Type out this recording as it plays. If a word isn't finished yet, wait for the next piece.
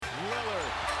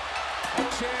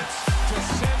chance to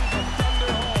send the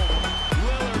Thunder home.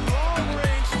 Lillard, long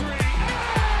range three.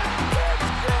 It's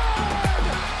good!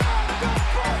 At the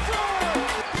buzzer!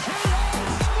 J.R.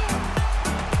 Smith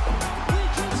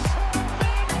reaches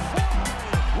man fly.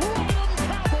 Run 'em,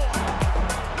 Cowboy!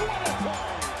 What a play!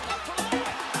 Up for the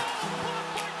blocked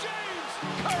by James.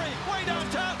 Curry, way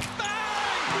downtown.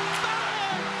 Bang!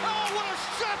 Bang! Oh, what a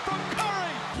shot from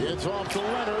Curry! It's off to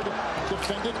Leonard,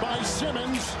 defended by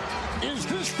Simmons. Is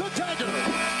this the dagger?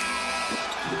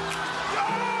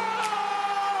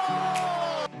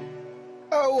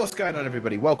 Oh, what's going on,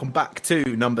 everybody? Welcome back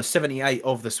to number 78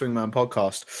 of the Swingman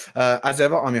podcast. As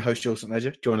ever, I'm your host, Jill St.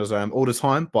 Ledger, joined as I am all the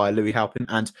time by Louis Halpin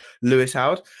and Lewis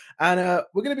Howard. And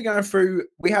we're going to be going through,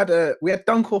 we had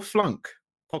Dunk or Flunk,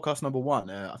 podcast number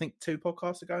 1, I think 2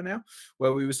 podcasts ago now,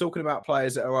 where we were talking about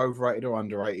players that are overrated or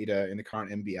underrated in the current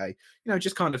NBA. You know,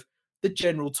 just kind of the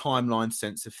general timeline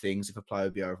sense of things, if a player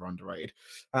would be over or underrated.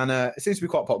 And it seems to be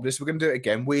quite popular, so we're going to do it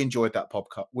again. We enjoyed that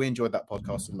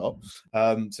podcast a lot.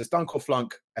 So it's Dunk or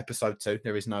Flunk episode 2.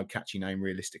 There is no catchy name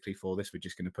realistically for this. We're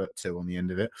just going to put 2 on the end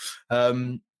of it.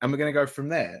 And we're going to go from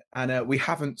there. And we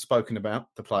haven't spoken about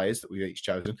the players that we've each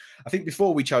chosen. I think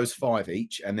before we chose 5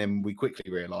 each, and then we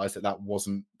quickly realised that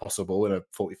wasn't possible in a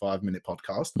 45-minute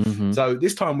podcast. Mm-hmm. So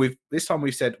this time we've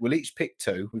said we'll each pick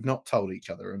 2. We've not told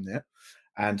each other them yet.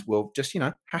 And we'll just,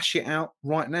 hash it out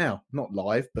right now. Not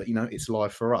live, but, it's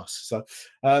live for us. So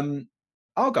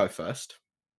I'll go first.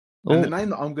 Ooh. And the name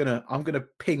that I'm gonna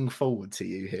ping forward to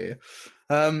you here.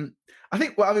 I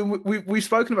think,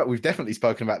 we've definitely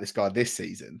spoken about this guy this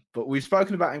season, but we've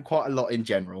spoken about him quite a lot in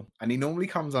general. And he normally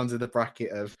comes under the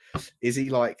bracket of, is he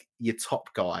like your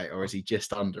top guy or is he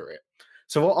just under it?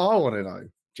 So what I want to know,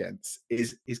 gents,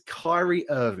 is Kyrie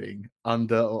Irving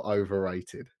under or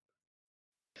overrated?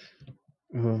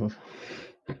 Oh.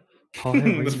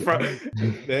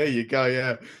 There you go.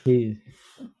 Yeah, he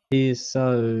is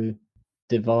so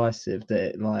divisive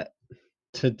that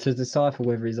to decipher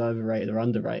whether he's overrated or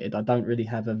underrated, I don't really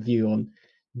have a view on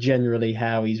generally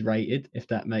how he's rated, if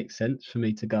that makes sense for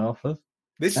me to go off of.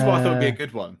 This is why I thought it'd be a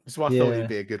good one. This is why I thought it'd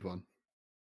be a good one.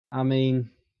 I mean,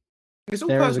 it's all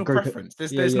personal preference.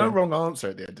 There's no wrong answer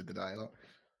at the end of the day.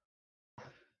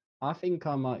 I think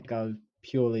I might go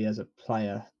purely as a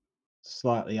player,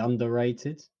 slightly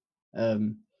underrated.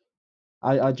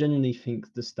 I genuinely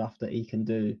think the stuff that he can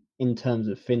do in terms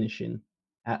of finishing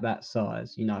at that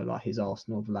size, like his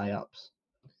arsenal of layups,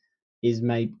 is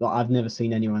I've never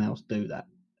seen anyone else do that.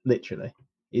 Literally,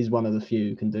 he's one of the few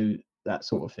who can do that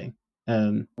sort of thing.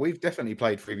 We've definitely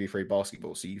played 3v3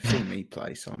 basketball, so you've seen me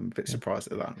play, so I'm a bit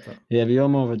surprised at that. But... Yeah, but you're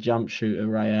more of a jump shooter,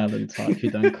 Ray Allen type.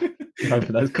 You don't go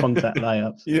for those contact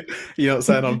layups. You're not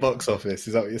saying on box office,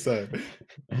 is that what you're saying?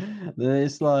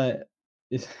 It's like,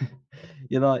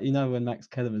 you're like, when Max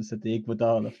Kellerman said the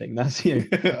Iguodala thing, that's you.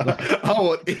 I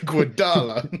want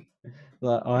Iguodala.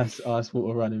 Like ice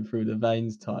water running through the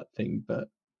veins type thing. But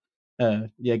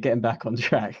getting back on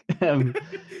track.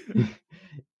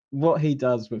 What he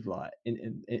does with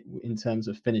in terms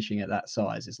of finishing at that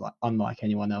size is unlike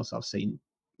anyone else I've seen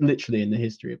literally in the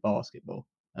history of basketball.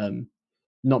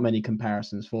 Not many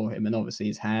comparisons for him, and obviously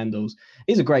his handles.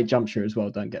 He's a great jump shooter as well,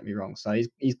 don't get me wrong. So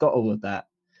he's got all of that.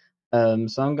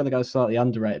 So I'm going to go slightly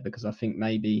underrated because I think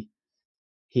maybe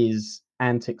his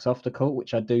antics off the court,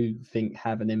 which I do think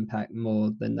have an impact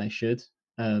more than they should,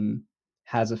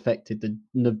 has affected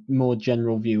the more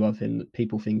general view of him, that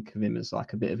people think of him as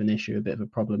like a bit of an issue, a bit of a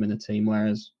problem in a team,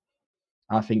 whereas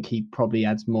I think he probably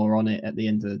adds more on it at the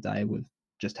end of the day with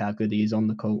just how good he is on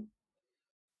the court.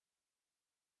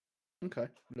 Okay,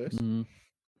 Lewis.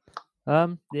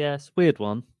 Yeah, it's a weird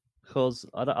one because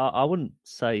I wouldn't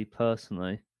say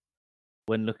personally,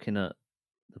 when looking at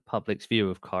the public's view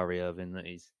of Kyrie Irving, that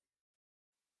he's,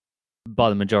 by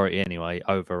the majority anyway,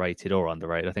 overrated or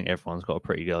underrated. I think everyone's got a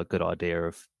pretty good idea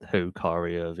of who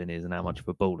Kyrie Irving is and how much of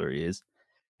a baller he is.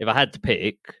 If I had to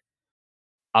pick,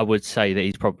 I would say that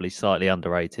he's probably slightly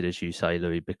underrated, as you say,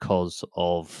 Louis, because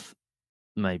of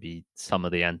maybe some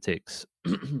of the antics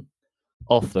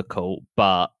off the court.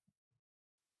 But,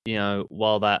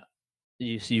 while that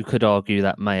you could argue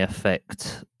that may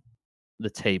affect the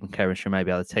team chemistry,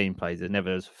 maybe how the team plays, it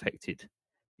never has affected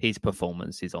his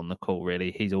performances on the court,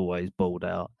 really. He's always balled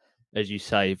out. As you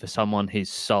say, for someone his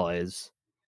size,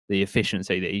 the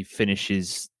efficiency that he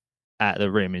finishes at the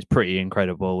rim is pretty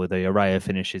incredible with the array of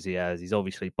finishes he has. He's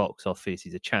obviously box office.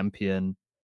 He's a champion.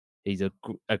 He's a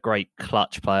great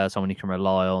clutch player, someone you can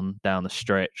rely on down the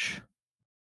stretch.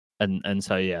 And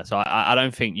so, yeah. So I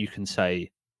don't think you can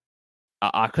say...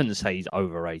 I couldn't say he's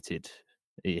overrated.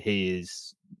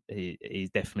 He's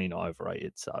definitely not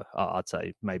overrated. So I'd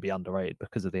say maybe underrated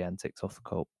because of the antics off the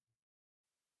court.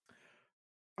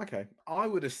 Okay, I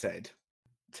would have said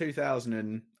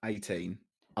 2018.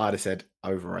 I'd have said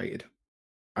overrated.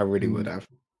 I really would have.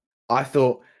 I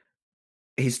thought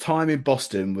his time in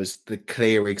Boston was the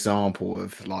clear example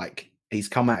of like he's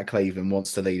come out of Cleveland,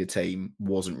 wants to lead a team,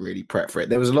 wasn't really prepped for it.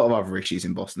 There was a lot of other issues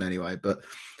in Boston anyway, but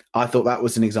I thought that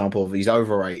was an example of he's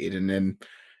overrated, and then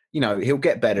he'll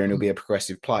get better and he'll be a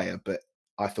progressive player. But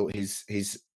I thought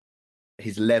his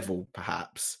level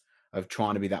perhaps of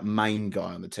trying to be that main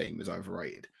guy on the team was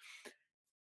overrated.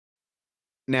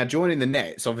 Now, joining the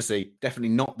Nets, obviously,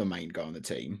 definitely not the main guy on the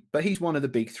team, but he's one of the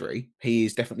big three. He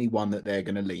is definitely one that they're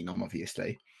going to lean on,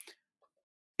 obviously.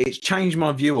 It's changed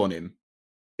my view on him.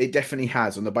 It definitely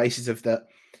has, on the basis of that,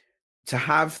 to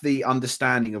have the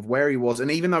understanding of where he was,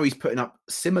 and even though he's putting up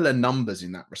similar numbers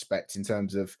in that respect, in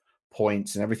terms of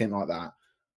points and everything like that,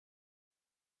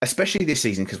 especially this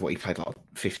season, because he played like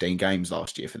 15 games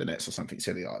last year for the Nets or something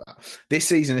silly like that. This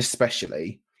season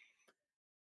especially,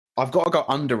 I've got to go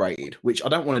underrated, which I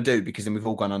don't want to do because then we've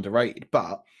all gone underrated.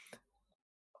 But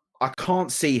I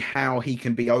can't see how he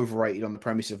can be overrated on the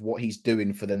premise of what he's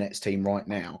doing for the Nets team right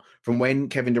now. From when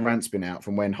Kevin Durant's been out,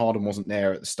 from when Harden wasn't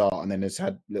there at the start, and then has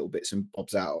had little bits and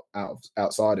bobs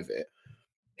outside of it.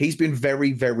 He's been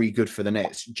very, very good for the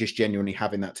Nets, just genuinely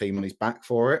having that team on his back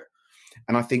for it.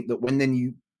 And I think that when then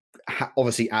you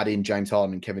obviously add in James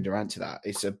Harden and Kevin Durant to that,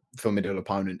 it's a formidable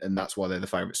opponent, and that's why they're the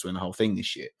favourites to win the whole thing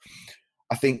this year.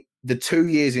 I think the 2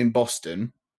 years in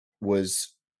Boston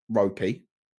was ropey,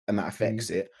 and that affects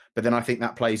it. But then I think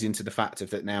that plays into the fact of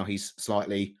that now he's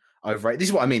slightly overrated. This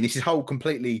is what I mean. This is whole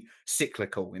completely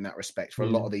cyclical in that respect for a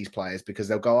lot of these players, because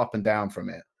they'll go up and down from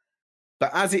it.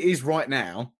 But as it is right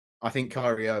now, I think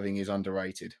Kyrie Irving is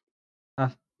underrated.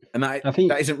 And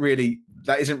that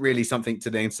isn't really something to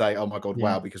then say, oh my God,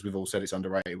 wow, because we've all said it's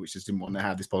underrated, which just didn't want to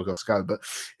have this podcast go, but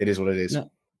it is what it is.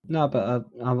 No, but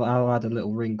I'll add a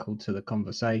little wrinkle to the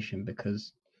conversation,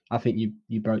 because I think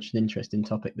you broached an interesting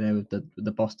topic there with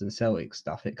the Boston Celtics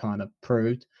stuff. It kind of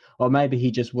proved, or maybe he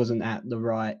just wasn't at the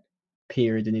right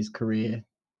period in his career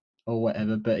or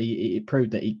whatever, but it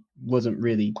proved that he wasn't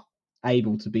really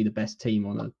able to be the best player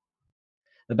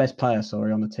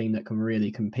on the team that can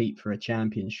really compete for a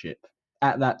championship.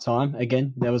 At that time,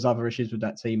 again, there was other issues with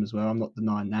that team as well. I'm not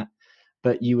denying that.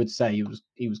 But you would say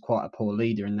he was quite a poor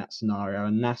leader in that scenario.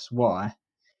 And that's why,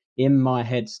 in my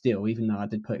head still, even though I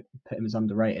did put him as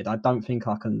underrated, I don't think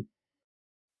I can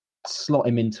slot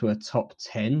him into a top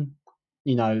 10,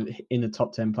 in the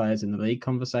top 10 players in the league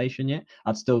conversation yet.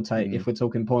 I'd still take, if we're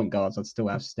talking point guards, I'd still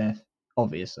have Steph.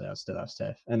 Obviously, I'd still have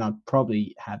Steph. And I'd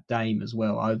probably have Dame as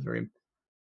well over him.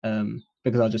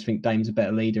 Because I just think Dame's a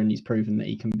better leader, and he's proven that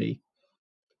he can be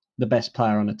the best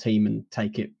player on a team and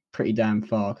take it pretty damn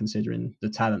far considering the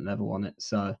talent level on it.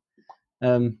 So,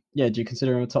 do you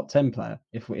consider him a top 10 player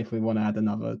if we want to add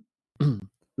another layer?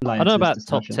 I don't know about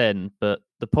top 10, but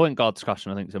the point guard discussion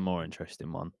I think is a more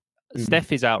interesting one.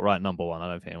 Steph is outright number one. I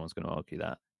don't think anyone's going to argue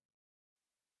that.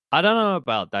 I don't know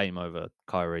about Dame over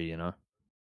Kyrie,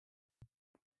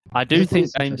 I do think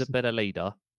Dame's a better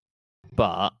leader,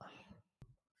 but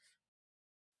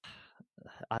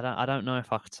I don't know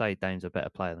if I could say Dame's a better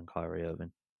player than Kyrie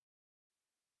Irving.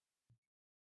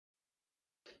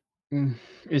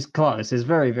 It's close. It's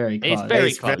very, very close. It's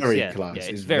very close. Close. Yeah,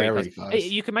 it's very close.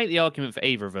 You can make the argument for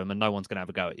either of them, and no one's going to have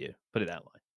a go at you. Put it that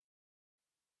way.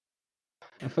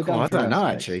 I don't know,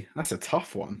 actually. That's a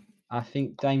tough one. I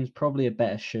think Dame's probably a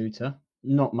better shooter.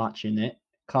 Not much in it.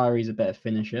 Kyrie's a better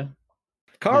finisher.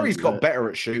 Kyrie's got better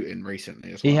at shooting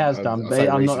recently as well. He has done, but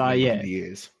I'm not yet.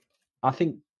 Years. I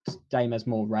think Dame has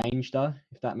more range, though,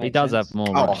 if that makes sense. He does have more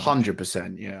range. Oh,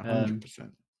 100%, yeah,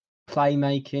 100%.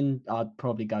 Playmaking, I'd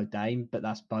probably go Dame, but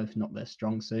that's both not their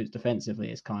strong suits. Defensively,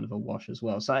 it's kind of a wash as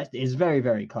well. So it's very,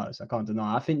 very close. I can't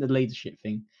deny. I think the leadership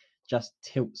thing just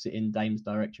tilts it in Dame's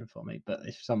direction for me. But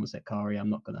if someone said Kyrie, I'm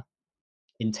not going to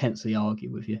intensely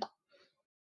argue with you.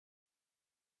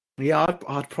 Yeah,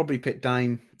 I'd probably pick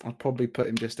Dame. I'd probably put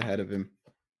him just ahead of him.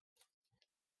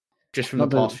 Just from the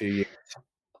past few years.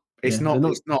 It's not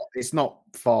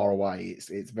far away.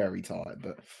 It's very tight,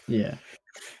 but yeah.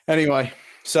 Anyway,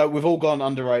 so we've all gone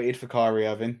underrated for Kyrie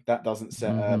Irving. That doesn't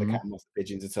set the cat off the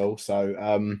pigeons at all. So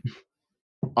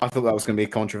I thought that was going to be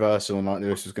controversial, and like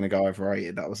Lewis was going to go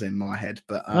overrated. That was in my head,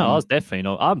 but no, I was definitely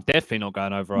not. I'm definitely not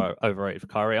going overrated for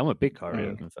Kyrie. I'm a big Kyrie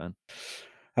Irving fan.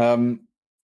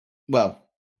 Well,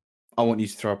 I want you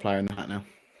to throw a player in the hat now.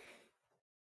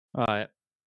 All right.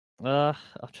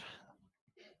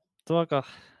 Do I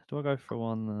go for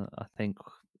one that I think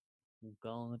will go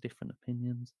on different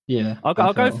opinions? Yeah. I'll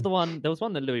go for the one. There was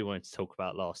one that Louis wanted to talk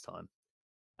about last time.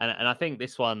 And I think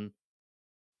this one,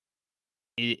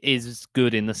 is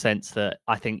good in the sense that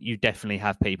I think you definitely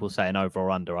have people saying over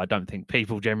or under. I don't think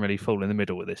people generally fall in the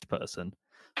middle with this person.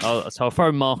 So I'll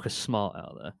throw Marcus Smart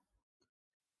out there.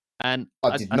 And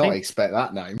I did not expect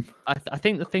that name. I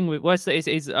think the thing with West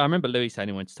is I remember Louis saying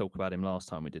he wanted to talk about him last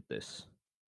time we did this.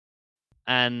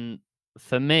 And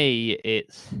for me,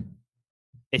 it's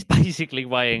basically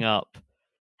weighing up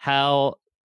how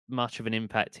much of an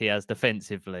impact he has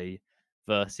defensively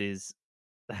versus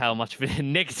how much of a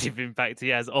negative impact he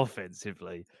has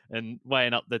offensively, and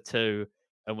weighing up the two,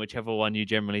 and whichever one you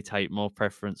generally take more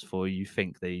preference for, you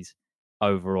think these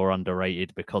over or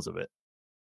underrated because of it.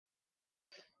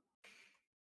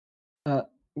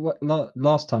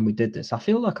 Last time we did this, I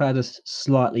feel like I had a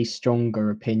slightly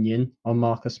stronger opinion on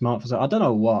Marcus Smart. I don't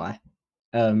know why,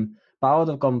 but I would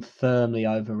have gone firmly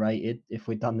overrated if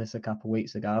we'd done this a couple of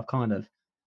weeks ago. I've kind of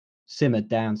simmered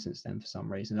down since then for some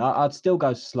reason. I'd still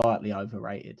go slightly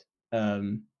overrated,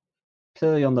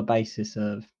 purely on the basis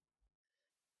of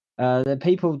the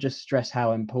people just stress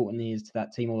how important he is to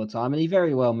that team all the time, and he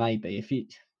very well may be. If you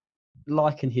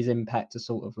liken his impact to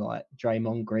sort of like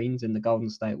Draymond Green's in the Golden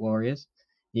State Warriors,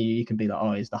 you can be like,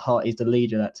 oh, he's the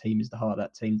leader of that team, he's the heart of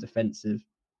that team, defensive,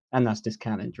 and that's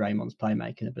discounting Draymond's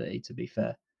playmaking ability, to be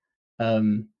fair.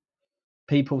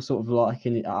 People sort of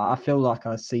liken it. I feel like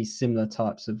I see similar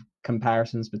types of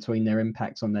comparisons between their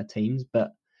impacts on their teams,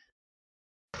 but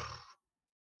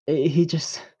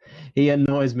he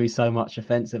annoys me so much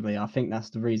offensively. I think that's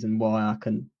the reason why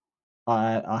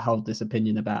I hold this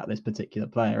opinion about this particular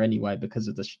player anyway, because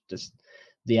of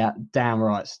the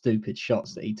downright stupid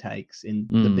shots that he takes in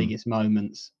the biggest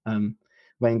moments,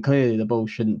 when clearly the ball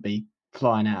shouldn't be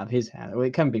flying out of his hand. Well,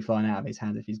 it can be flying out of his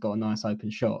hand if he's got a nice open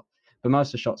shot, but most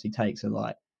of the shots he takes are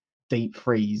like deep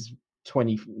freeze,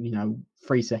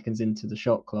 3 seconds into the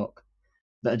shot clock,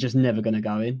 that are just never going to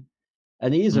go in.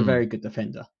 And he is a very good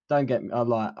defender. Don't get me,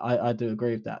 I do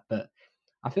agree with that, but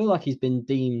I feel like he's been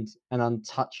deemed an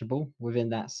untouchable within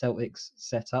that Celtics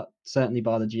setup, certainly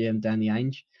by the GM Danny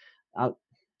Ainge.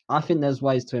 I think there's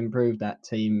ways to improve that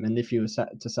team, and if you were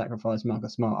to sacrifice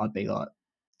Marcus Smart, I'd be like,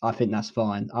 I think that's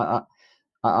fine.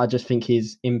 I just think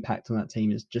his impact on that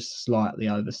team is just slightly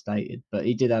overstated, but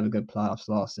he did have a good playoffs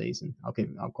last season.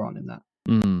 I'll grant him that.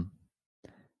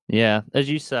 Yeah, as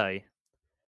you say,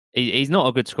 he's not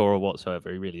a good scorer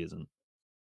whatsoever. He really isn't.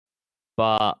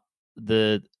 But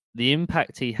the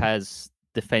impact he has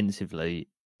defensively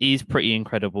is pretty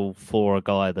incredible for a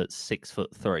guy that's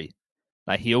 6'3".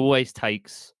 Like, he always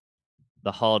takes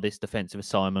the hardest defensive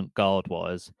assignment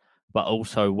guard-wise, but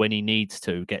also when he needs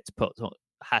to,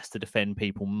 has to defend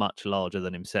people much larger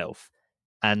than himself.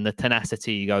 And the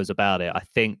tenacity he goes about it, I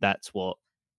think that's what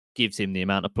gives him the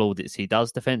amount of plaudits he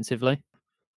does defensively.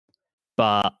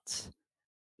 But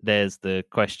there's the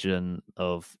question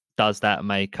of, does that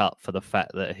make up for the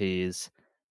fact that he is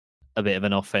a bit of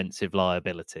an offensive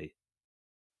liability?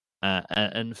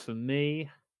 And for me,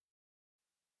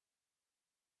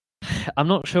 I'm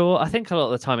not sure. I think a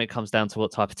lot of the time it comes down to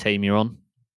what type of team you're on.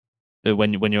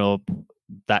 When you're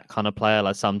that kind of player,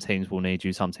 like, some teams will need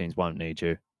you, some teams won't need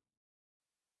you.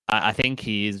 I think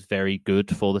he is very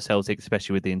good for the Celtics,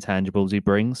 especially with the intangibles he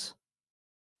brings.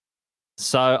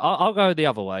 So I'll go the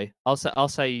other way. I'll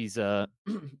say he's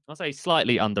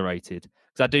slightly underrated,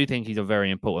 because I do think he's a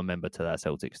very important member to that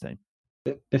Celtics team.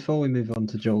 Before we move on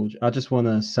to George, I just want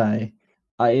to say,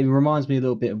 it reminds me a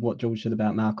little bit of what George said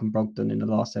about Malcolm Brogdon in the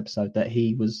last episode, that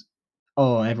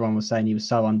everyone was saying he was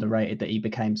so underrated that he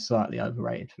became slightly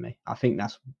overrated for me. I think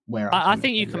that's where I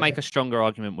think you can make a stronger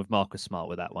argument with Marcus Smart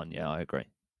with that one. Yeah, I agree.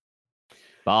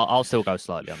 But I'll still go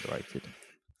slightly underrated.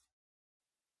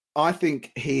 I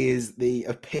think he is the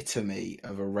epitome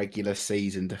of a regular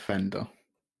season defender.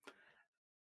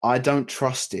 I don't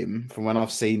trust him from when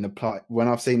I've seen the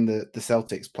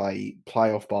Celtics play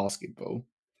playoff basketball.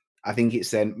 I think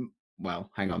it's then, well,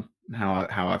 hang on, how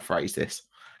I phrase this.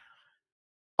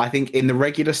 I think in the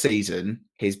regular season,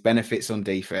 his benefits on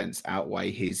defense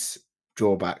outweigh his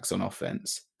drawbacks on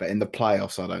offense. But in the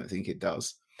playoffs, I don't think it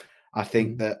does. I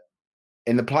think that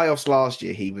in the playoffs last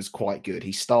year, he was quite good.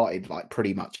 He started like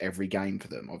pretty much every game for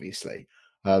them, obviously.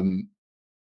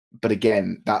 But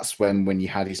again, that's when you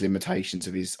had his limitations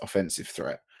of his offensive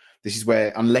threat. This is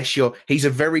where, he's a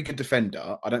very good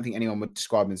defender. I don't think anyone would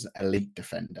describe him as an elite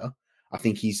defender. I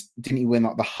think didn't he win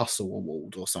like the Hustle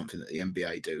Award or something that the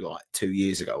NBA do like 2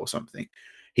 years ago or something?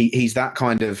 He's that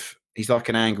kind of, he's like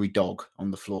an angry dog on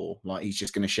the floor. Like, he's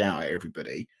just going to shout at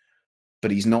everybody,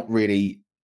 but he's not really,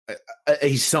 at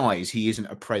his size, he isn't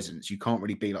a presence. You can't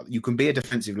really be like, you can be a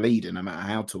defensive leader no matter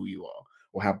how tall you are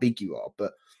or how big you are.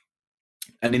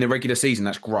 And in the regular season,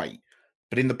 that's great.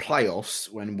 But in the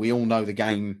playoffs, when we all know the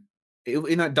game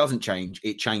it doesn't change.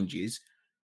 It changes.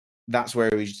 That's where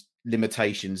his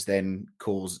limitations then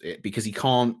cause it, because he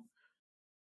can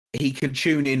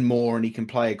tune in more and he can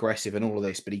play aggressive and all of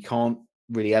this, but he can't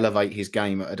really elevate his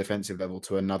game at a defensive level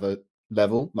to another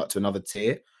level, like to another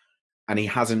tier. And he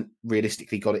hasn't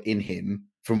realistically got it in him,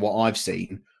 from what I've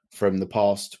seen from the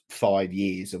past 5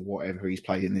 years of whatever he's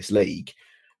played in this league,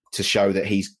 to show that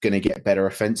he's going to get better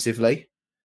offensively.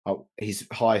 His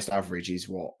highest average is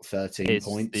 13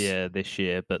 points. Yeah, this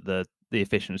year, but the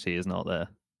efficiency is not there.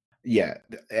 Yeah,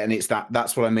 and it's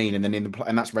that's what I mean. And then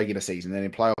and that's regular season. Then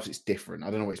in playoffs, it's different. I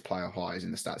don't know what his playoff high is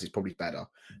in the stats. It's probably better,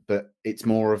 but it's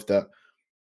more of the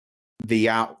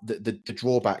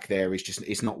drawback there is just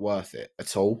it's not worth it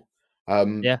at all.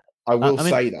 Yeah, I will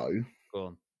say though, go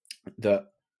on, that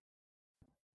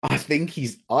I think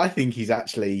he's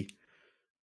actually.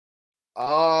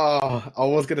 I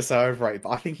was going to say overrated, but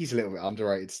I think he's a little bit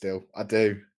underrated still. I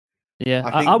do. Yeah,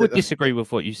 I would disagree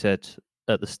with what you said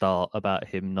at the start about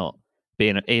him not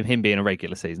being being a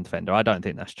regular season defender. I don't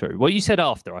think that's true. What you said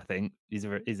after, I think, is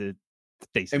a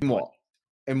decent.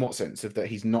 In what sense? Of that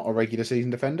he's not a regular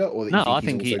season defender, or that I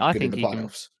think he in the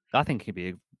playoffs? I think he'd be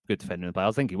a good defender in the playoffs.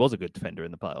 I think he was a good defender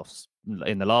in the playoffs.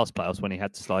 In the last playoffs, when he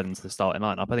had to slide into the starting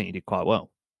lineup, I think he did quite well.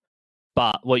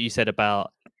 But what you said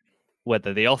about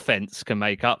whether the offense can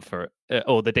make up for it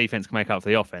or the defense can make up for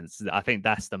the offense, I think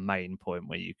that's the main point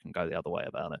where you can go the other way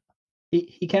about it.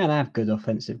 He can have good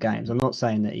offensive games. I'm not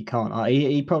saying that he can't.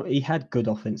 He had good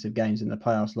offensive games in the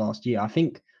playoffs last year. I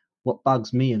think what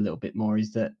bugs me a little bit more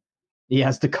is that he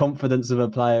has the confidence of a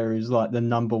player who's like the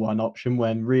number one option,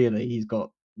 when really he's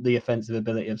got the offensive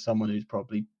ability of someone who's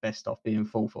probably best off being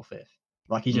fourth or fifth.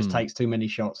 Like he just takes too many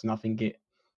shots, and I think it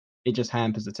just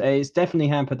hampers the team. It's definitely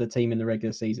hampered the team in the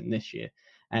regular season this year.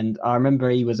 And I remember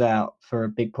he was out for a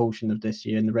big portion of this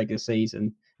year in the regular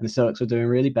season, and the Celtics were doing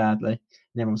really badly.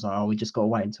 And everyone was like, we just got to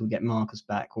wait until we get Marcus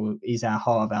back, or he's our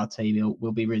heart of our team.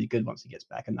 We'll be really good once he gets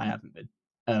back, and they haven't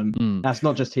been. That's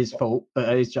not just his fault, but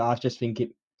I just think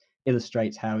it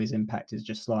illustrates how his impact is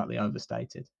just slightly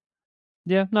overstated.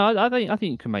 Yeah, no, I think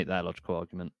you can make that logical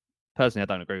argument. Personally, I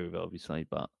don't agree with it, obviously,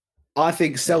 but I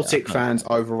think Celtic fans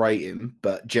overrate him,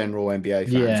 but general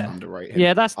NBA fans underrate him.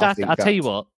 Yeah, I'll tell you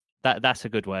what, that's a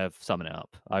good way of summing it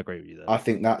up. I agree with you there. I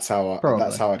think that's how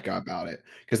I'd go about it,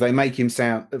 because they make him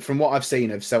sound, from what I've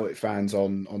seen of Celtic fans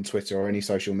on Twitter or any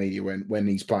social media, when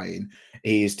he's playing,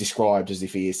 he is described as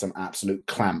if he is some absolute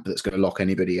clamp that's going to lock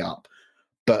anybody up.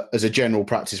 But as a general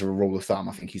practice or a rule of thumb,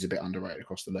 I think he's a bit underrated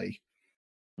across the league.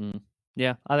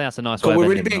 Yeah, I think that's a nice way.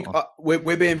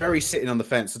 We're being very sitting on the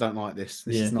fence. I don't like this.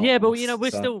 This is not but nice,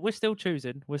 we're still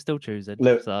choosing. We're still choosing.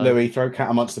 Louis, throw cat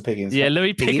amongst the piggins. Yeah,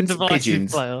 Louis, pick a divisive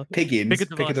player. Pick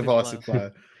a divisive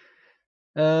player.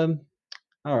 All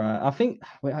right.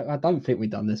 I don't think we've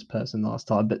done this person last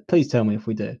time, but please tell me if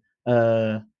we do.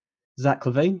 Zach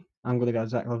LaVine. I'm going to go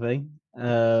Zach LaVine.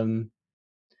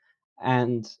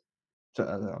 And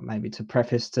maybe to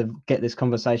preface, to get this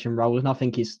conversation rolling, I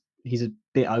think he's a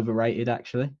bit overrated,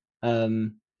 actually.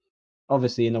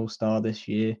 Obviously an all-star this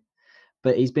year,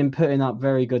 but he's been putting up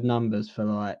very good numbers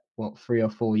for 3 or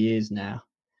 4 years now.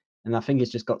 And I think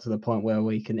it's just got to the point where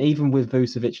we can, even with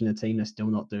Vucevic in the team, they're still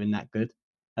not doing that good.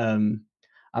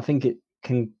 I think it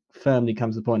can firmly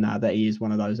come to the point now that he is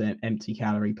one of those empty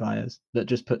calorie players that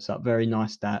just puts up very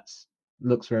nice stats,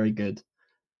 looks very good,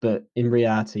 but in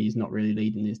reality, he's not really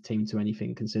leading his team to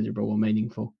anything considerable or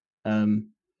meaningful.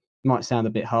 Might sound a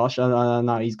bit harsh. I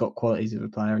know he's got qualities of a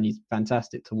player and he's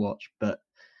fantastic to watch, but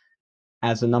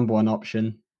as a number one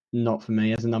option, not for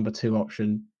me. As a number two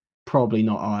option, probably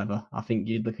not either. I think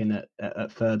you're looking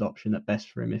at third option at best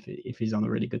for him if he's on a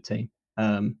really good team.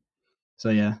 So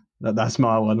yeah, that's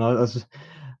my one.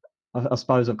 I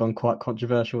suppose I've gone quite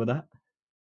controversial with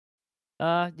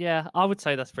that. Yeah, I would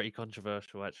say that's pretty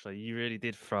controversial, actually. You really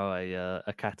did throw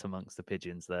a cat amongst the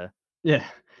pigeons there. Yeah,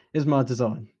 it's my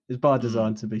design. It's by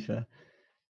design, to be fair.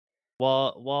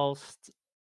 Whilst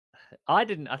I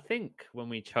think when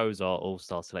we chose our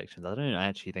all-star selections, I don't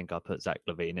actually think I put Zach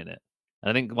LaVine in it.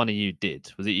 I think one of you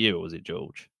did. Was it you or was it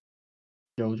George?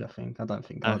 George, I think. I don't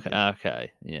think.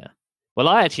 Okay, yeah. Well,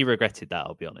 I actually regretted that,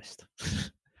 I'll be honest.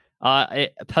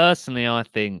 Personally, I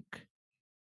think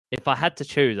if I had to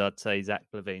choose, I'd say Zach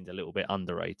LaVine's a little bit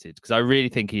underrated because I really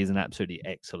think he is an absolutely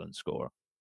excellent scorer.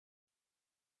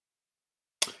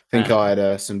 I think I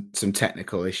had some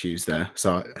technical issues there.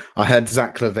 So I had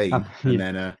Zach LaVine, and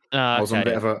then I was on a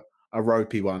bit of a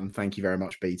ropey one. Thank you very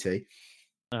much, BT.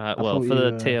 Well, for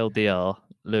the TLDR,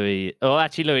 Louis. Oh,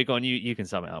 actually, Louis, go on. You can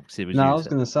sum it up because it was No, you. I was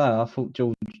going to say I thought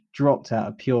George dropped out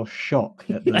of pure shock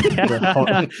at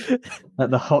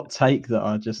the hot take that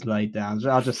I just laid down.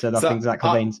 I just said I think Zach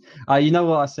Levine's. You know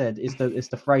what I said? It's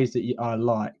the phrase that I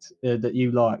liked that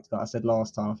you liked that I said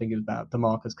last time. I think it was about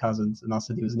DeMarcus Cousins, and I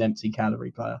said he was an empty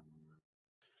calorie player.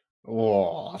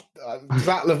 Oh,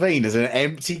 Zach Levine is an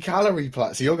empty calorie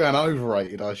player. So you're going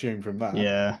overrated, I assume, from that.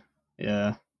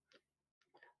 Yeah.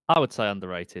 I would say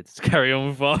underrated. To carry on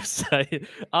with what I was saying,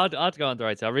 I'd go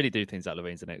underrated. I really do think Zach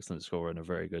Levine's an excellent scorer and a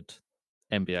very good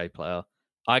NBA player.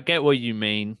 I get what you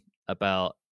mean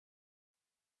about.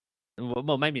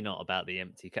 Well, maybe not about the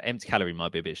empty calorie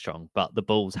might be a bit strong, but the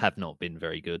Bulls have not been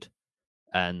very good,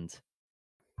 and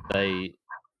they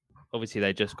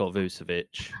just got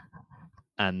Vucevic,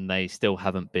 and they still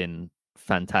haven't been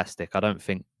fantastic. I don't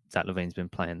think Zach Levine's been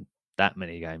playing that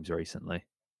many games recently.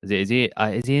 Is he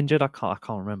injured? I can't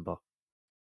remember.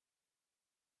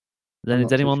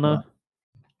 Does anyone know?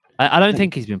 I don't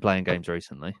think he's been playing games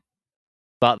recently,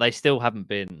 but they still haven't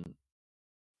been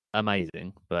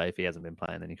amazing. But if he hasn't been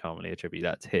playing, then you can't really attribute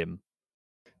that to him.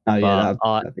 Oh yeah,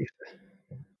 that'd be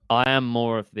fair. I am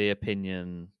more of the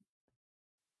opinion.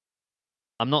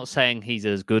 I'm not saying he's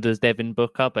as good as Devin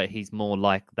Booker, but he's more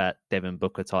like that Devin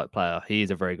Booker type player. He is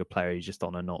a very good player. He's just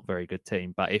on a not very good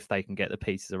team. But if they can get the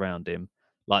pieces around him,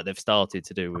 like they've started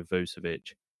to do with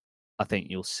Vucevic, I think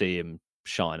you'll see him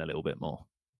shine a little bit more.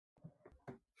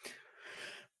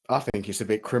 I think it's a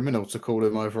bit criminal to call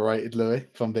him overrated, Louis,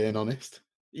 if I'm being honest.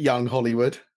 Young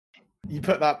Hollywood. You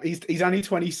put that, he's only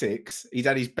 26. He's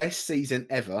had his best season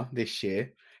ever this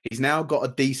year. He's now got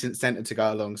a decent centre to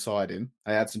go alongside him.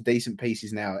 They had some decent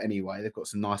pieces now anyway. They've got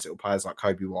some nice little players like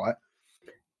Kobe White.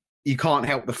 You can't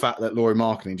help the fact that Lauri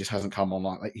Markkanen just hasn't come on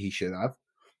like he should have.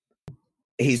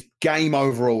 His game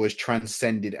overall has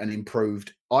transcended and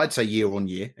improved, I'd say, year on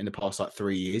year in the past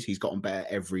 3 years. He's gotten better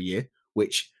every year,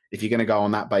 which if you're going to go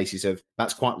on that basis of,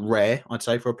 that's quite rare, I'd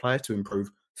say, for a player to improve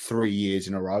 3 years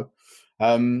in a row.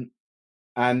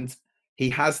 And he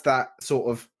has that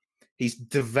sort of, he's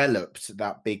developed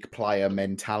that big player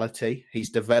mentality.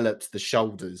 He's developed the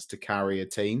shoulders to carry a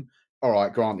team. All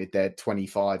right, granted, they're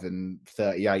 25 and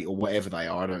 38 or whatever they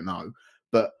are, I don't know.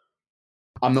 But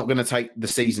I'm not going to take the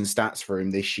season stats for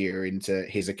him this year into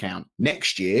his account.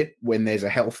 Next year, when there's a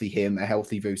healthy him, a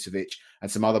healthy Vucevic, and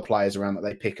some other players around that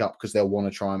they pick up because they'll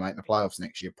want to try and make the playoffs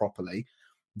next year properly,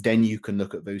 then you can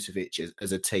look at Vucevic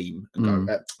as a team and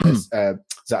go,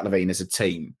 Zach Levine as a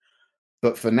team.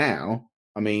 But for now,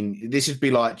 I mean, this would be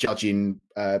like judging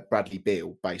Bradley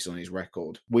Beal based on his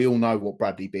record. We all know what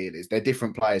Bradley Beal is. They're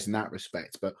different players in that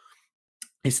respect, but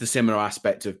it's the similar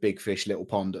aspect of big fish, little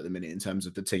pond at the minute in terms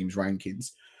of the team's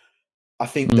rankings. I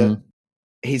think that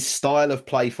his style of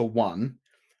play, for one,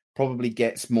 probably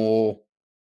gets more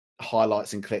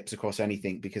highlights and clips across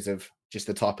anything because of just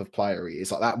the type of player he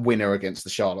is. Like that winner against the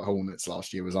Charlotte Hornets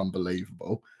last year was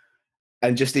unbelievable.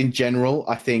 And just in general,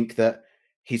 I think that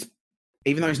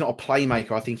even though he's not a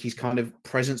playmaker, I think his kind of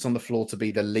presence on the floor to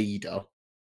be the leader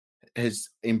has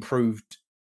improved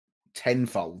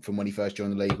tenfold from when he first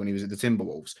joined the league when he was at the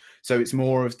Timberwolves. So it's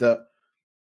more of the,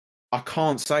 I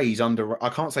can't say he's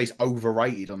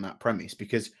overrated on that premise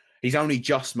because he's only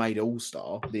just made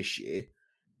All-Star this year.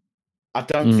 I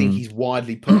don't think he's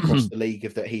widely put across the league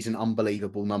of that he's an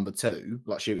unbelievable number 2,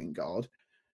 like shooting guard.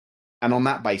 And on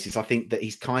that basis, I think that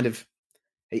he's kind of,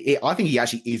 I think he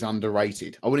actually is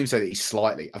underrated. I wouldn't even say that he's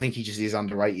slightly. I think he just is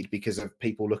underrated because of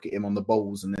people look at him on the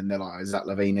Bulls and then they're like, is that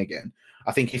Levine again?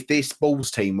 I think if this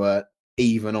Bulls team were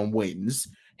even on wins,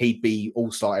 he'd be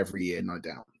All-Star every year, no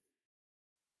doubt.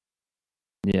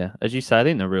 Yeah, as you say, I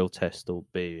think the real test will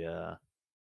be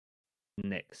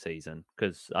next season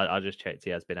because I just checked.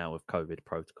 He has been out with COVID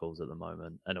protocols at the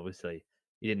moment, and obviously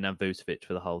he didn't have Vucevic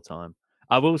for the whole time.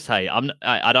 I will say, I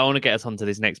don't want to get us onto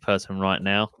this next person right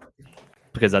now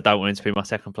because I don't want him to be my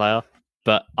second player.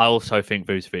 But I also think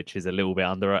Vucevic is a little bit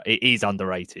he's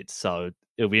underrated. So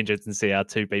it'll be interesting to see how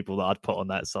two people that I'd put on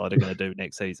that side are going to do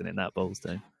next season in that Bulls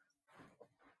team.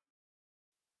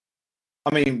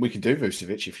 I mean, we can do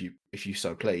Vucevic if you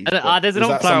so please. There's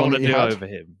another player I want to do over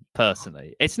him,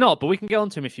 personally. It's not, but we can get on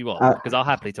to him if you want, because I'll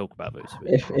happily talk about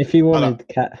Vucevic. If you wanted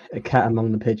a cat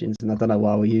among the pigeons, and I don't know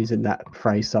why we're using that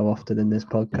phrase so often in this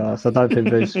podcast, I don't think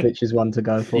Vucevic is one to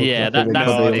go for. Yeah,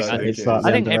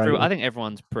 I think everyone.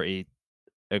 everyone's pretty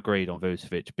agreed on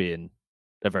Vucevic being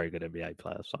a very good NBA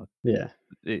player. So yeah,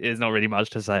 there's not really much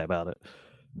to say about it.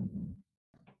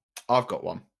 I've got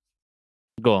one.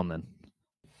 Go on then.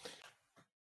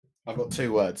 I've got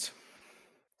 2 words.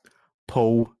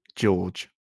 Paul George.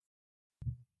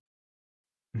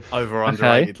 Over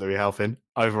underrated Louis Halpin.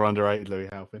 Over underrated Louis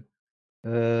Halpin.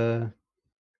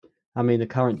 I mean, the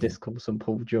current discourse on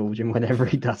Paul George and whenever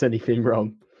he does anything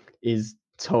wrong is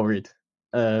torrid.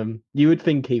 You would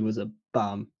think he was a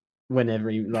bum whenever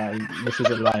he misses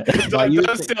a layup.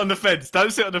 Don't sit on the fence.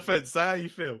 Don't sit on the fence. Say how you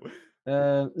feel.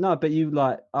 No, but you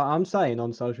I'm saying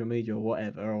on social media or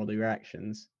whatever, or the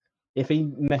reactions, if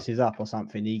he messes up or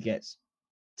something, he gets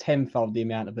tenfold the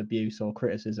amount of abuse or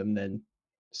criticism than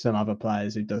some other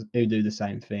players who do the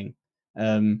same thing.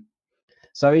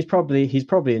 So he's probably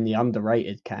in the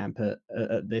underrated camp at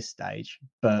this stage,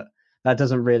 but that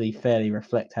doesn't really fairly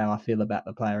reflect how I feel about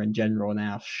the player in general and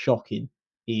how shocking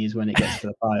he is when it gets to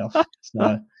the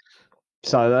playoffs.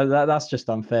 So that's just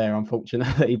unfair,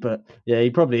 unfortunately. But yeah, he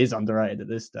probably is underrated at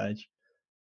this stage.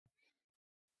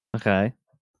 Okay.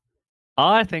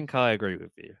 I think I agree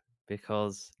with you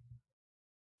because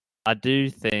I do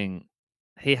think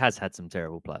he has had some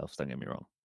terrible playoffs, don't get me wrong.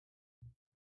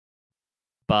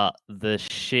 But the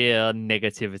sheer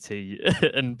negativity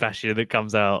and bashing that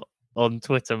comes out on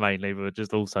Twitter mainly, but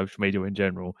just all social media in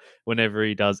general, whenever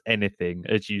he does anything,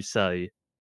 as you say,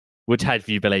 would have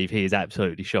you believe he is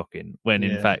absolutely shocking, when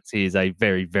in fact he is a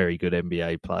very, very good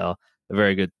NBA player, a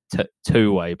very good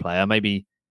two-way player. Maybe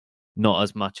not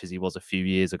as much as he was a few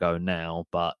years ago now,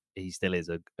 but he still is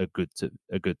a good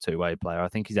two-way player. I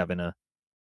think he's having a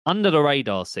under the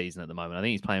radar season at the moment. I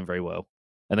think he's playing very well,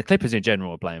 and the Clippers in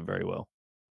general are playing very well.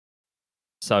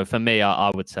 So for me,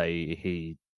 I would say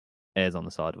he airs on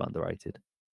the side of underrated.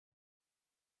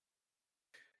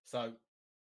 So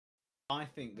I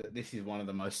think that this is one of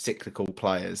the most cyclical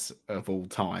players of all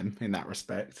time in that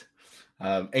respect,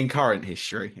 in current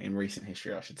history, in recent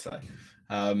history, I should say.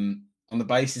 On the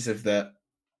basis of that,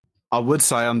 I would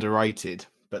say underrated,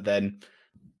 but then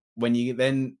when you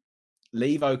then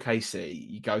leave OKC,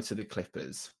 you go to the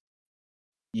Clippers,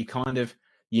 you kind of,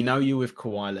 you're with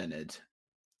Kawhi Leonard,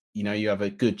 you have a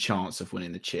good chance of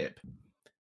winning the chip.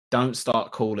 Don't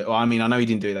start calling. Well, I mean, I know he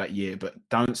didn't do that year, but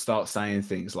don't start saying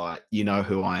things like, "You know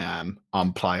who I am.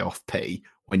 I'm playoff P,"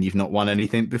 when you've not won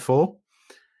anything before.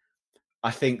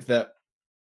 I think that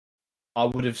I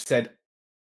would have said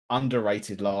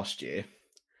underrated last year,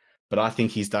 but I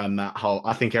think he's done that whole.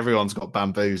 I think everyone's got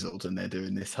bamboozled and they're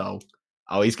doing this whole.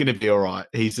 Oh, he's going to be all right.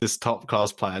 He's this top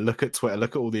class player. Look at Twitter.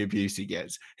 Look at all the abuse he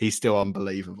gets. He's still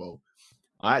unbelievable.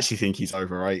 I actually think he's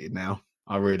overrated now.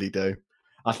 I really do.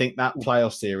 I think that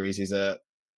playoff series is a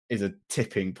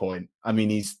tipping point. I mean,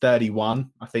 he's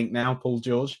 31, I think now, Paul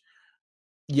George.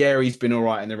 Yeah, he's been all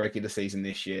right in the regular season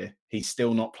this year. He's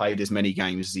still not played as many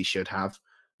games as he should have.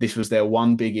 This was their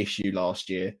one big issue last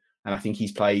year, and I think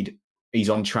he's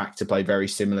on track to play very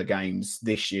similar games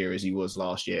this year as he was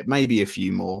last year. Maybe a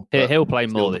few more. He'll play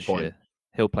more this year.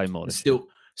 He'll play more this year.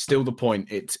 Still the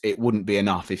point, it wouldn't be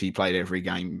enough if he played every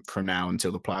game from now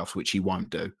until the playoffs, which he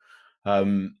won't do.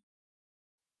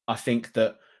 I think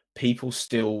that people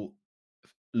still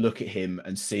look at him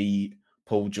and see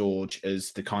Paul George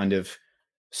as the kind of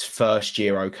first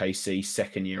year OKC,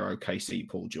 second year OKC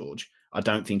Paul George. I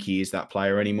don't think he is that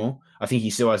player anymore. I think he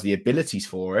still has the abilities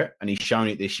for it, and he's shown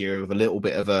it this year with a little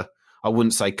bit of I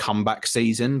wouldn't say comeback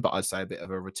season, but I'd say a bit of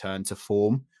a return to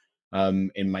form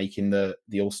in making the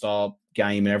All-Star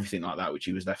game and everything like that, which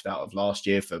he was left out of last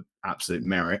year for absolute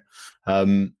merit.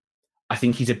 I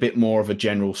think he's a bit more of a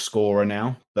general scorer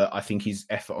now, but I think his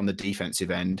effort on the defensive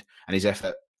end and his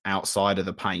effort outside of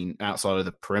the paint, outside of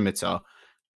the perimeter,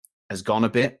 has gone a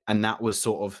bit. And that was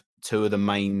sort of two of the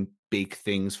main big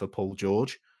things for Paul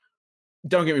George.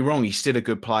 Don't get me wrong, he's still a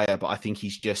good player, but I think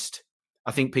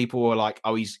I think people were like,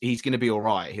 oh, he's going to be all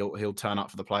right. He'll turn up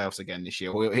for the playoffs again this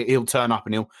year. He'll turn up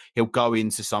and he'll go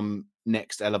into some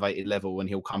next elevated level and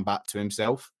he'll come back to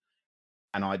himself.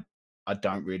 And I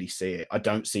don't really see it. I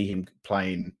don't see him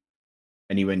playing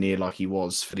anywhere near like he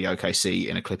was for the OKC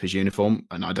in a Clippers uniform.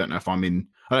 And I don't know if I'm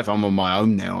on my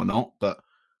own now or not, but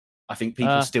I think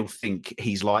people still think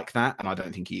he's like that, and I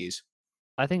don't think he is.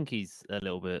 I think he's a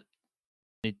little bit.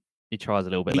 He tries a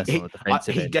little bit less on the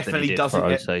defensive end definitely than he did doesn't for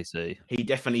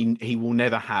OKC. He will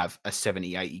never have a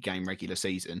 70, 80 game regular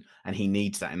season, and he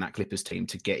needs that in that Clippers team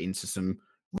to get into some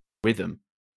rhythm.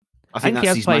 I think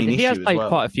that's his main issue as well. He has played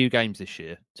quite a few games this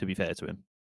year, to be fair to him.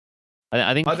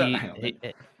 I think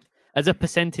he, as a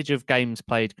percentage of games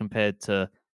played compared to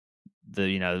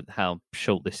how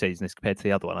short this season is compared to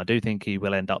the other one, I do think he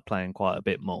will end up playing quite a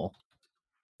bit more.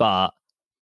 But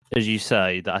as you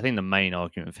say, that I think the main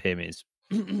argument for him is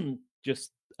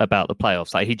just about the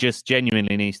playoffs. Like, he just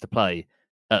genuinely needs to play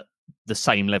at the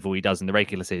same level he does in the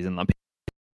regular season. Like,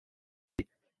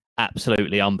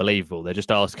 absolutely unbelievable. They're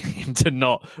just asking him to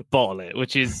not bottle it,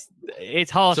 which is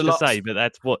it's hard to say, but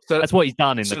that's what he's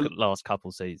done in the last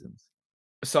couple seasons.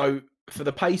 So for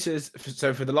the Pacers,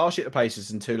 so for the last year at the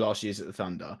Pacers and 2 last years at the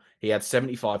Thunder, he had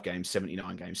 75 games,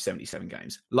 79 games, 77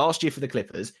 games. Last year for the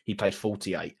Clippers, he played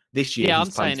 48. This year, Yeah, he's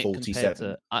I'm saying played it compared 47.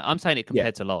 to. I'm saying it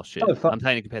compared to last year. Oh, fuck. I'm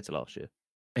saying it compared to last year.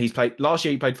 He's played last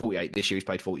year. He played 48. This year, he's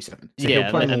played 47. So Yeah, he'll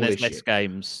play and more there's this less year.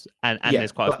 games, and Yeah,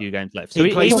 there's quite a but few games left. he So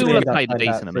he plays will two- have played a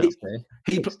decent amount.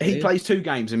 He plays 2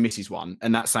 games and misses 1,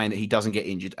 and that's saying that he doesn't get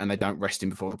injured and they don't rest him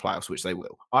before the playoffs, which they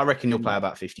will. I reckon he'll play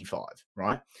about 55,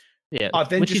 right? Yeah, I've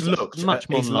then which just is looked much at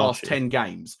more his than last year. 10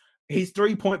 games. His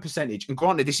 3-point percentage, and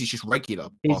granted, this is just regular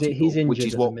He's basketball, injured which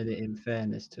is at what. the minute. In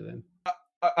fairness to him,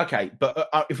 Okay, but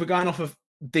if we're going off of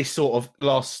this sort of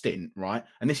last stint, right,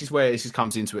 and this is where this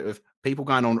comes into it with people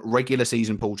going on regular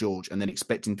season Paul George and then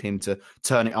expecting him to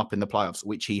turn it up in the playoffs,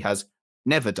 which he has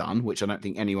never done, which I don't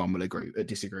think anyone will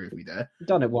disagree with me there.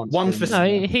 done it once. One didn't for- No,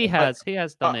 he? he has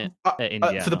done it at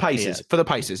Indiana. for the He Pacers. has. For the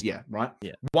Pacers, yeah, right.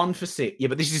 Yeah. 1 for 6. Yeah,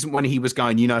 but this isn't when he was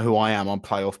going. You know who I am. I'm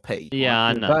playoff P. Yeah, right?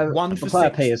 I know. But 1 the for player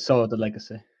 6. P has soiled the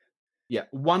legacy. Yeah,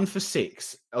 1 for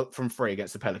 6 from 3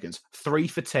 against the Pelicans. 3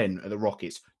 for 10 at the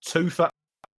Rockets. 2 for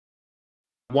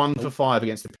 1 for 5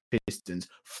 against the Pistons.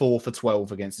 4 for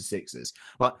 12 against the Sixers.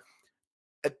 Like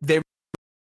they're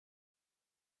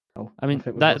I mean,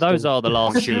 think we've those lost are the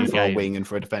last few shooting for a games. wing and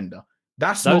for a defender.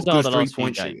 That's Those not are good the last few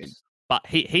 3-point shooting. games. But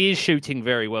he is shooting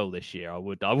very well this year. I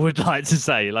would like to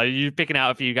say, like, you're picking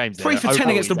out a few games. 3 there. for 10 Overall,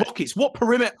 against the he's- Rockets. What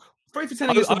perimeter? 3 for 10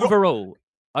 against the Rockets.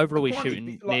 Overall, he's Quite, shooting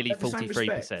like, nearly at the same 43%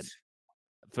 respect.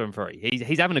 from 3.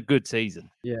 He's having a good season.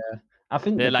 I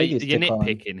think They're the like biggest you're decline.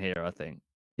 nitpicking here. I think.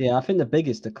 Yeah, I think the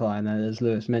biggest decline, as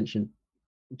Lewis mentioned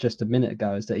just a minute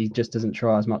ago, is that he just doesn't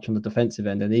try as much on the defensive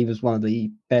end, and he was one of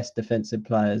the best defensive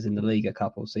players in the league a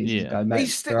couple of seasons Yeah. ago. Mate,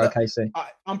 He's still- for OKC.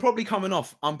 I'm probably coming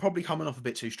off a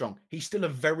bit too strong. He's still a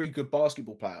very good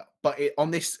basketball player, but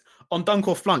on dunk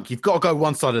or flunk, you've got to go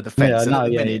one side of the fence. Yeah, and no, at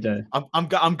the yeah, minute, you do.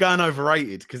 I'm going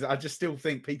overrated because I just still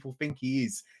think people think he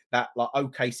is that like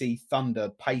OKC Thunder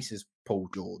Pacers Paul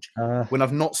George when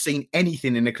I've not seen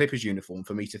anything in the Clippers uniform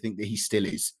for me to think that he still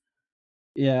is.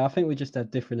 Yeah, I think we just have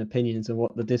different opinions of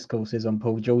what the discourse is on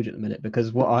Paul George at the minute,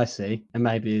 because what I see, and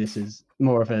maybe this is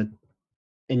more of a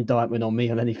indictment on me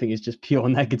than anything, is just pure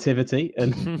negativity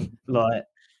and like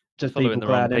just Following people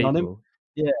the wrong clouding on him.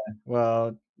 people.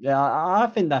 Well, yeah, I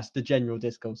think that's the general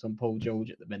discourse on Paul George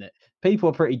at the minute. People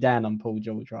are pretty down on Paul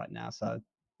George right now, so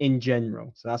in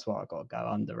general, so that's why I got to go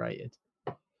underrated.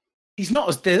 They're not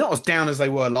as down as they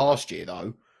were last year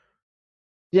though.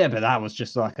 Yeah, but that was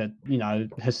just like a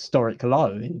historic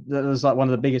low. That was like one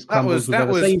of the biggest That crumbles was we've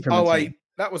ever seen from a 08. team.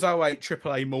 That was 08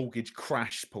 AAA mortgage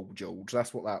crash, Paul George.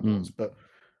 That's what that Mm. was. But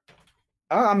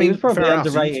I He mean, was probably fair enough.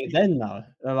 underrated then, though.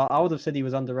 Like, I would have said he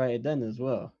was underrated then as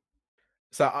well.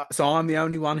 So I'm the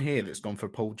only one here that's gone for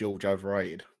Paul George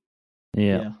overrated.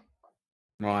 Yeah.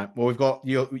 Right. Well, we've got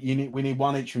we need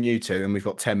one each from you two, and we've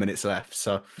got 10 minutes left.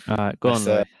 So All right, go on.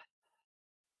 let's,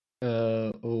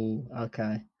 Louis.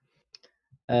 Okay.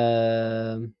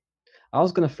 I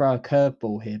was going to throw a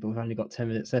curveball here, but we've only got 10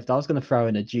 minutes left. I was going to throw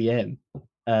in a GM.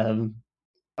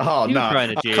 oh You no, can throw in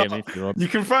a I GM can't- if you want. You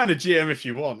can throw in a GM if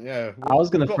you want. Yeah. I was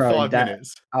going We've to got throw in 5 Dan.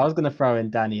 minutes. I was going to throw in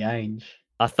Danny Ainge,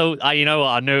 I thought, you know what?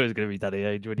 I knew it was going to be Danny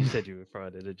Ainge when you said you were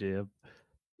throwing in a GM.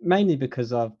 mainly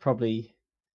because I've probably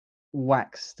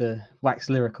waxed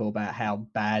lyrical about how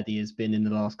bad he has been in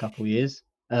the last couple of years.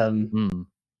 Mm.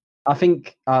 I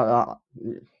think,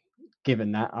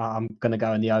 given that, I'm going to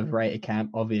go in the overrated camp,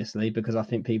 obviously, because I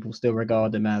think people still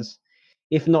regard him as,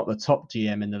 if not the top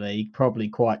GM in the league, probably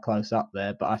quite close up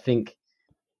there. But I think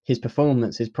his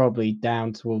performance is probably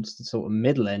down towards the sort of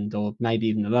middle end, or maybe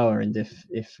even the lower end,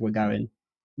 if we're going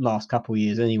last couple of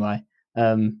years anyway.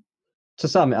 To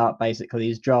sum it up, basically,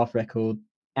 his draft record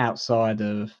outside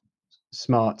of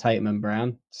Smart, Tatum, and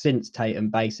Brown, since Tatum,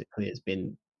 basically, it's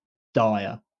been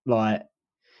dire. Like,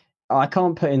 I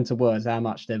can't put into words how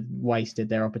much they've wasted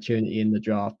their opportunity in the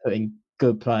draft, putting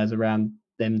good players around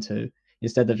them to,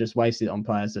 instead of just wasting it on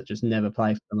players that just never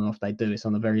play for them, and if they do, it's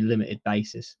on a very limited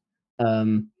basis.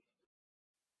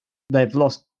 They've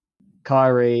lost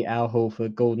Kyrie, Al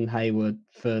Horford, Gordon Hayward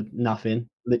for nothing,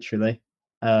 literally,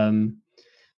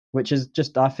 which has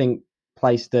just, I think,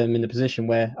 placed them in a position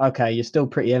where, okay, you're still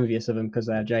pretty envious of them because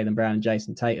they have Jaylen Brown and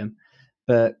Jason Tatum,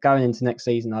 but going into next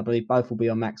season, I believe both will be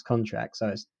on max contract, so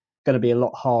it's going to be a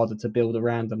lot harder to build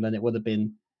around them than it would have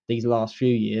been these last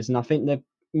few years. And I think they've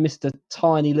missed a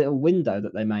tiny little window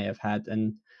that they may have had,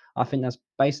 and I think that's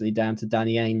basically down to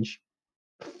Danny Ainge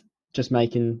just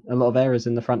making a lot of errors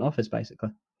in the front office, basically.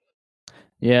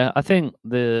 Yeah, I think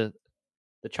the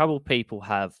trouble people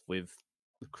have with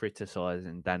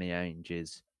criticizing Danny Ainge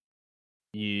is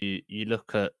you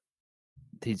look at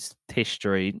his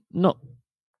history, not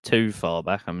too far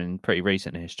back. I mean, pretty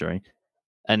recent history,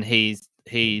 and he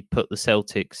put the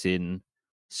Celtics in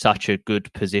such a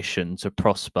good position to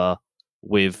prosper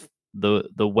with the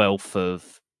wealth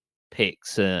of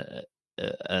picks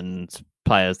and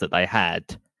players that they had.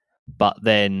 But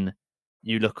then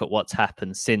you look at what's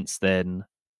happened since then,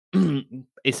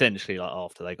 essentially like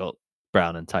after they got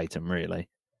Brown and Tatum, really.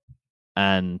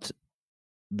 And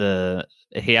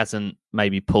he hasn't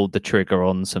maybe pulled the trigger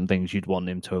on some things you'd want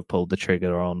him to have pulled the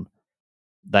trigger on.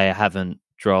 They haven't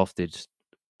drafted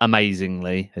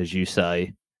amazingly, as you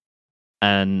say.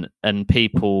 And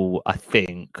people, I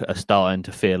think, are starting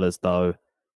to feel as though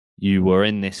you were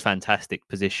in this fantastic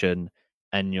position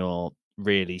and you're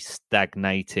really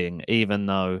stagnating, even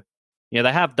though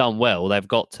they have done well. They've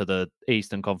got to the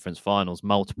Eastern Conference Finals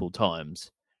multiple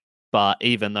times. But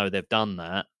even though they've done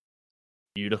that,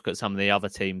 you look at some of the other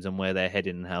teams and where they're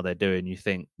heading and how they're doing, you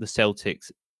think the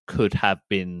Celtics could have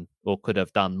been or could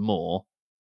have done more.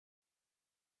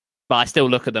 But I still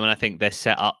look at them and I think they're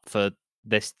set up for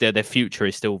their future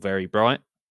is still very bright.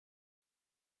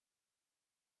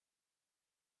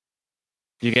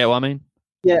 Do you get what I mean?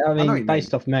 Yeah, I mean,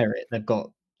 based off merit, they've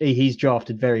got. He's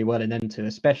drafted very well in them two,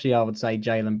 especially I would say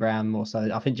Jaylen Brown more so.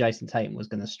 I think Jason Tatum was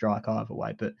going to strike either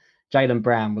way, but Jaylen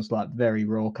Brown was like very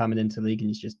raw coming into the league, and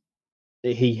he's just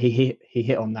he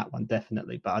hit on that one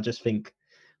definitely. But I just think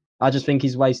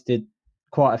he's wasted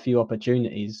quite a few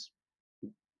opportunities,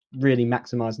 really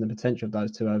maximizing the potential of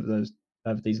those two over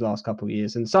these last couple of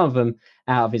years, and some of them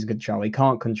out of his control. He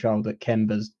can't control that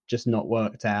Kemba's just not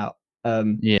worked out. But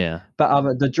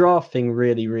the draft thing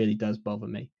really, really does bother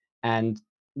me. And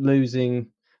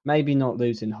maybe not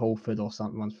losing Horford or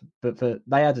something, but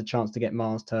they had a chance to get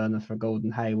Miles Turner for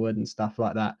Gordon Hayward and stuff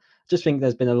like that. I just think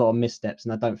there's been a lot of missteps,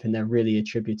 and I don't think they're really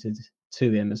attributed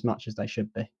to him as much as they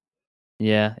should be.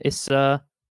 Yeah, it's an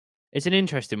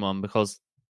interesting one because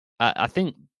I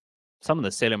think some of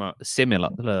the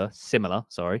similar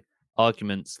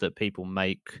arguments that people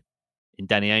make in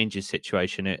Danny Ainge's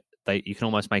situation, you can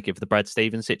almost make it for the Brad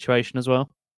Stevens situation as well.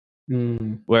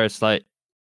 Where it's like,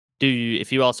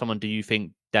 if you ask someone, do you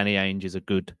think Danny Ainge is a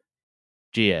good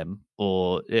GM,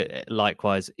 or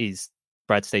likewise, is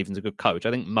Brad Stevens a good coach?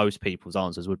 I think most people's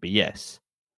answers would be yes.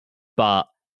 But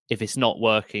if it's not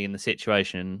working in the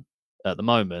situation at the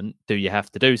moment, do you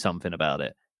have to do something about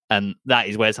it? And that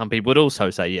is where some people would also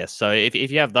say yes. So if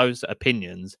you have those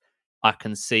opinions, I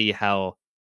can see how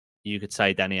you could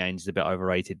say Danny Ainge is a bit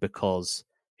overrated because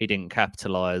he didn't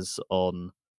capitalize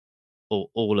on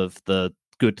all of the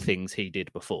good things he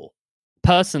did before.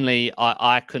 Personally,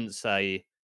 I couldn't say...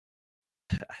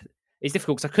 It's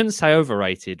difficult because I couldn't say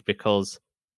overrated because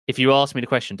if you ask me the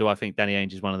question, do I think Danny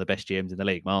Ainge is one of the best GMs in the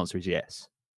league? My answer is yes.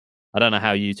 I don't know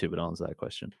how you two would answer that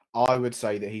question. I would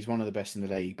say that he's one of the best in the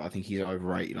league, but I think he's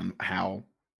overrated on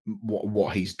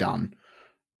what he's done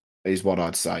is what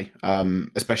I'd say,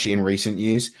 especially in recent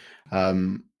years.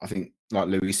 I think, like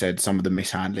Louis said, some of the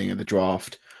mishandling of the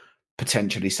draft,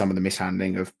 potentially some of the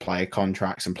mishandling of player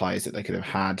contracts and players that they could have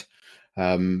had.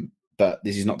 But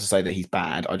this is not to say that he's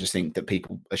bad. I just think that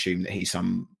people assume that he's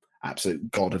some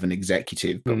absolute god of an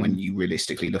executive. But when you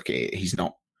realistically look at it, he's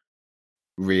not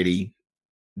really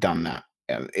done that.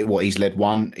 He's led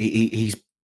one. He's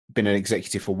been an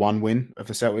executive for one win of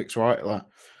the Celtics, right? Like,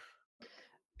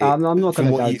 I'm not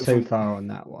going to go too far on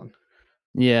that one.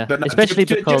 Yeah, but no, especially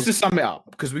because just to sum it up,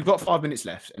 because we've got 5 minutes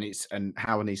left, and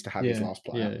Howard needs to have his last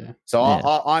player. Yeah. So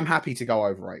I'm happy to go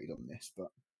overrated on this, but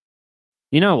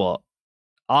you know what?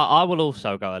 I will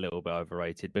also go a little bit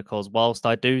overrated because whilst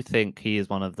I do think he is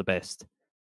one of the best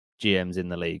GMs in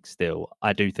the league, still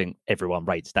I do think everyone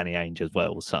rates Danny Ainge as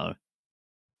well. So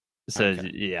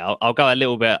okay. Yeah, I'll go a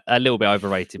little bit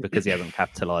overrated because he hasn't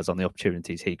capitalized on the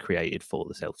opportunities he created for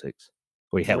the Celtics.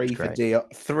 We helped create.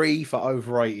 3 for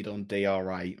overrated on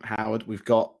DRA. Howard, we've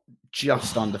got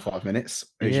just under 5 minutes.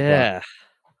 Who's yeah.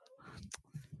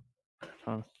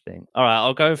 I think. All right,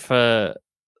 I'll go for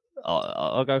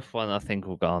one I think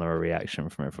will garner a reaction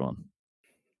from everyone.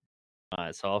 All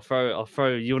right, so I'll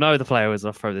throw. You'll know the player is.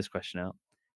 I'll throw this question out.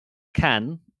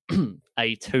 Can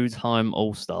a 2-time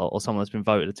All-Star or someone that's been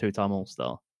voted a 2-time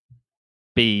All-Star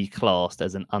be classed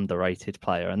as an underrated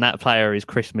player? And that player is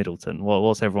Chris Middleton.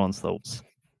 What's everyone's thoughts?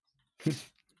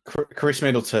 Chris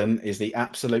Middleton is the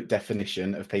absolute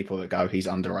definition of people that go, he's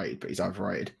underrated, but he's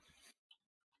overrated,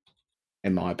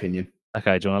 in my opinion.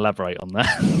 Okay, do you want to elaborate on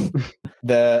that?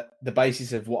 The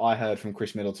basis of what I heard from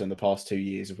Chris Middleton the past 2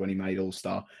 years of when he made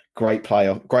All-Star, great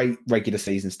player, great regular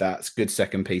season stats, good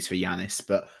second piece for Giannis,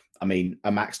 but I mean,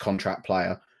 a max contract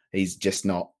player, he's just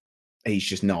not. He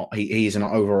is an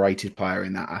overrated player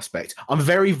in that aspect. I'm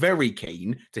very, very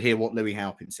keen to hear what Louis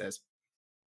Halpin says.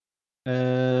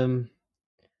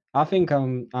 I think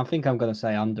I'm going to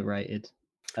say underrated.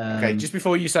 Okay, just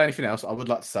before you say anything else, I would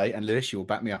like to say, and Lewis, you will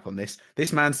back me up on this.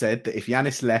 This man said that if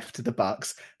Giannis left the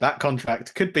Bucks, that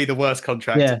contract could be the worst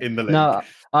contract in the league. No,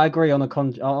 I agree on a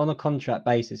contract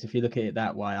basis. If you look at it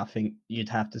that way, I think you'd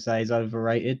have to say he's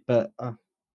overrated. But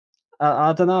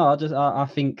I don't know. I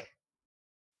think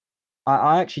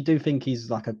I actually do think he's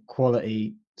like a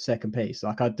quality second piece.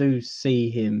 Like I do see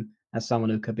him as someone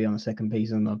who could be on a second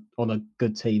piece on a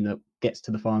good team that gets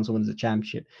to the finals and wins the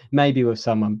championship. Maybe with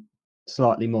someone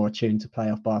slightly more attuned to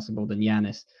playoff basketball than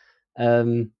Giannis.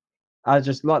 I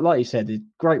just like you said,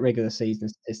 great regular season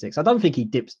statistics. I don't think he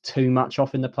dips too much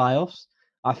off in the playoffs.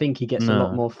 I think he gets a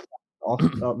lot more off. He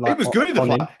was good in the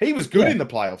playoffs. He was good in the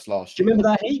playoffs last year. Do you remember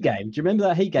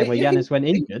that Heat game? Where Giannis went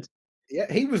injured?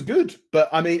 Yeah, he was good, but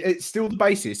I mean, it's still the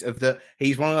basis of that.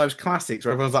 He's one of those classics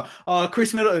where everyone's like, "Oh,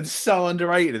 Chris Middleton's so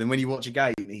underrated," and then when you watch a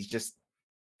game, he's just.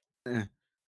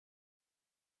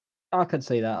 I can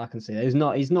see that. He's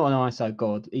not an ISO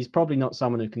god. He's probably not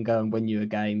someone who can go and win you a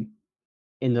game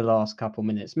in the last couple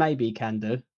minutes. Maybe he can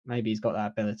do. Maybe he's got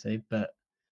that ability, but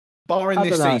barring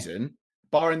this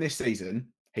season,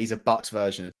 he's a Bucks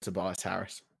version of Tobias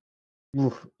Harris.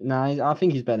 No, I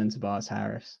think he's better than Tobias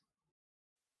Harris.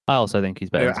 I also think he's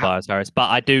better than Tobias Harris, but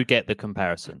I do get the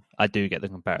comparison. They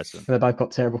both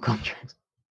got terrible contracts.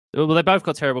 Well, they both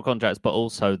got terrible contracts, but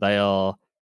also they are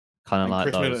kind of like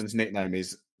Chris Middleton's nickname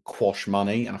is Quash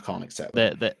Money, and I can't accept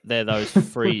that. They're those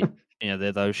free,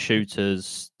 they're those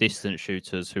shooters, distant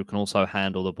shooters who can also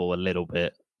handle the ball a little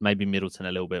bit. Maybe Middleton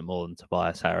a little bit more than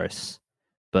Tobias Harris,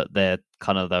 but they're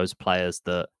kind of those players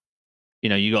that,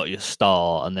 you got your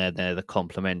star, and they're the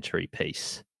complementary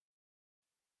piece.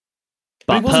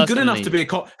 But he wasn't good enough to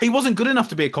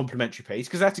be a complementary piece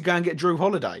because they had to go and get Drew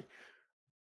Holiday.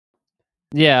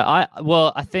 Yeah,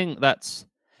 I think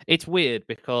it's weird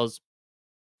because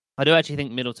I do actually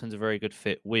think Middleton's a very good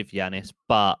fit with Giannis,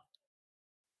 but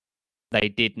they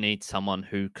did need someone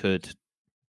who could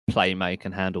play make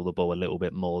and handle the ball a little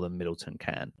bit more than Middleton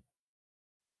can.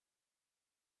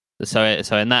 So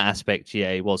in that aspect,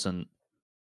 yeah, he wasn't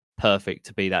perfect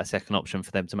to be that second option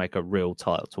for them to make a real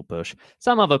title push.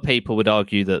 Some other people would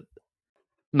argue that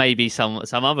maybe some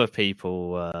other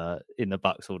people in the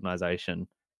Bucks organization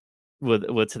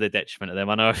were to the detriment of them.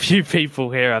 I know a few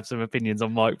people here have some opinions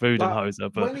on Mike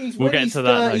Budenholzer, but we'll get into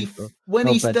that later. When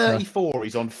he's 34,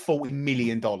 he's on $40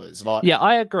 million. Yeah,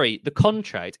 I agree. The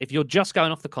contract, if you're just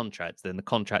going off the contract, then the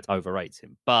contract overrates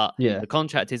him. But the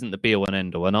contract isn't the be-all and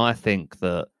end-all. And I think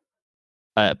that,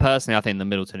 personally, I think that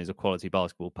Middleton is a quality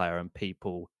basketball player and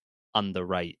people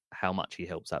underrate how much he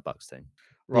helps that Bucks team.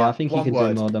 Right, yeah, I think he can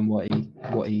do more than what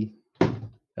he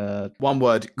one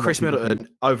word, Chris Middleton,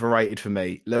 overrated for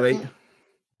me. Louis?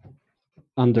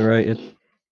 Underrated.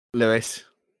 Lewis?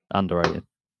 Underrated.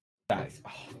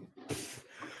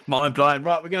 Mind blowing.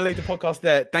 Right, we're going to leave the podcast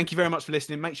there. Thank you very much for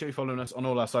listening. Make sure you're following us on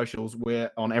all our socials.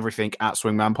 We're on everything at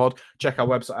Swingman Pod. Check our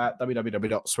website at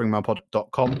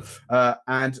www.swingmanpod.com.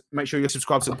 And make sure you're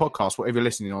subscribed to the podcast, whatever you're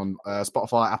listening on,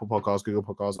 Spotify, Apple Podcasts, Google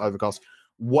Podcasts, Overcast,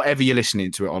 whatever you're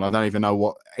listening to it on. I don't even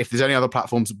know if there's any other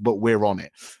platforms, but we're on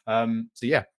it. So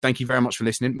yeah, thank you very much for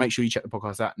listening. Make sure you check the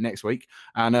podcast out next week,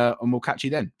 and we'll catch you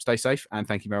then. Stay safe, and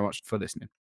thank you very much for listening.